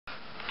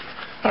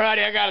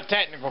Alrighty, I got a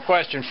technical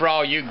question for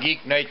all you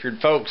geek-natured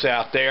folks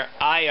out there.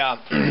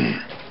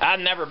 I've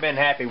never been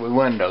happy with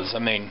Windows. I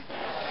mean,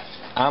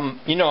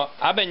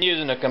 I've been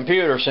using a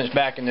computer since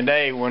back in the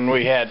day when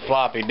we had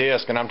floppy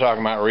disk, and I'm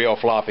talking about real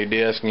floppy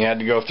disk, and you had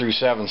to go through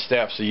 7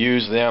 steps to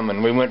use them,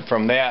 and we went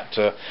from that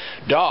to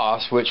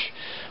DOS, which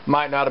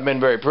might not have been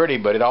very pretty,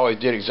 but it always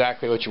did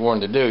exactly what you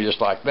wanted to do,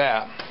 just like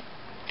that.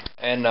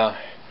 And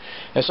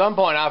at some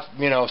point I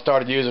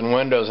started using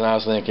Windows, and I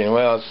was thinking,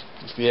 well,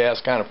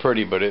 it's kind of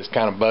pretty, but it's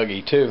kind of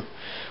buggy too.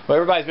 Well,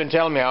 everybody's been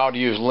telling me I ought to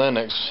use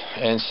Linux,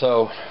 and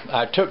so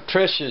I took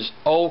Trish's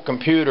old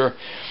computer.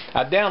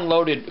 I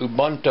downloaded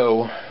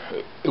Ubuntu,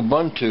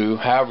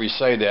 however you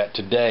say that,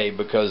 today,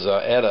 because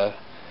Etta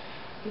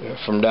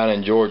from down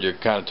in Georgia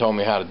kind of told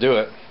me how to do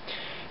it.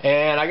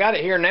 And I got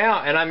it here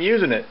now, and I'm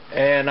using it.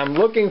 And I'm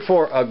looking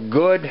for a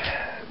good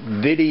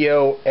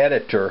video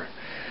editor.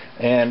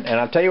 And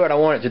I'll tell you what I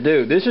want it to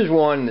do. This is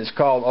one that's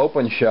called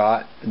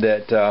OpenShot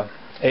that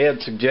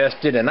Ed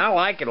suggested, and I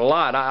like it a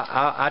lot.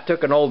 I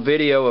took an old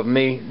video of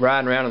me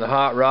riding around in the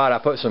hot rod. I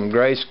put some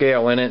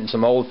grayscale in it and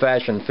some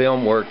old-fashioned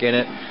film work in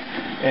it.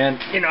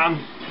 And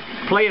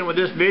I'm playing with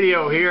this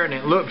video here, and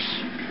it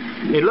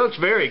looks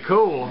very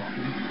cool,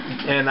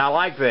 and I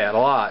like that a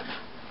lot.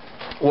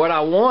 What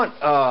I want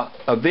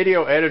a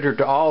video editor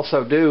to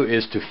also do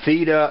is to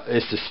speed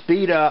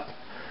up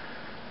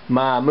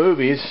my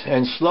movies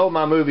and slow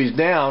my movies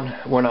down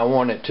when I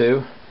want it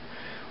to,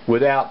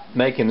 without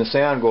making the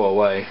sound go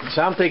away.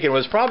 So I'm thinking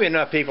there's probably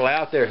enough people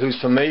out there who's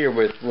familiar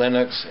with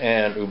Linux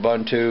and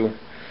Ubuntu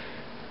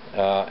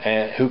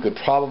and who could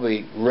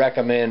probably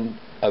recommend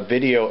a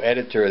video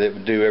editor that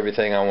would do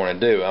everything I want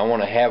to do. I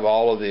want to have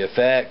all of the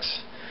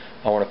effects.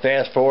 I want to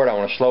fast forward, I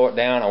want to slow it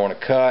down, I want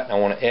to cut, I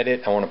want to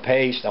edit, I want to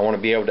paste, I want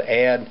to be able to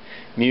add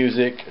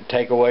music,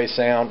 take away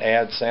sound,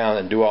 add sound,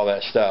 and do all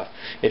that stuff.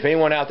 If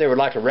anyone out there would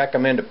like to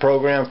recommend a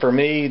program for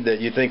me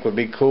that you think would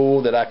be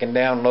cool, that I can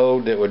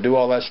download, that would do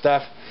all that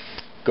stuff,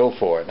 go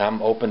for it.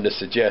 I'm open to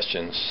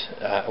suggestions.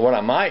 What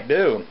I might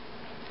do,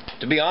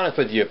 to be honest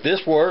with you, if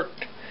this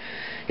worked,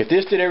 if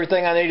this did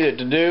everything I needed it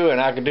to do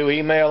and I could do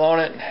email on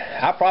it,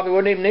 I probably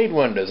wouldn't even need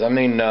Windows. I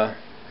mean,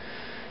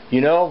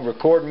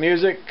 record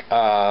music,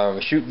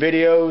 shoot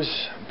videos,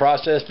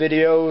 process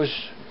videos,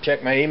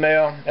 check my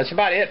email. That's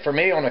about it for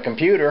me on a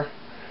computer.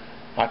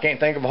 I can't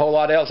think of a whole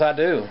lot else I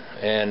do.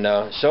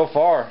 And so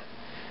far,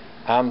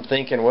 I'm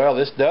thinking, well,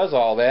 this does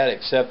all that,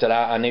 except that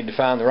I need to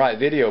find the right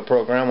video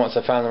program. Once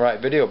I find the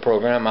right video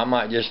program, I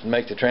might just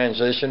make the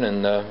transition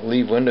and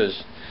leave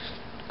Windows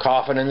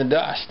coughing in the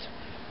dust.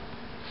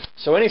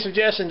 So any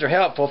suggestions are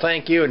helpful.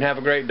 Thank you, and have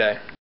a great day.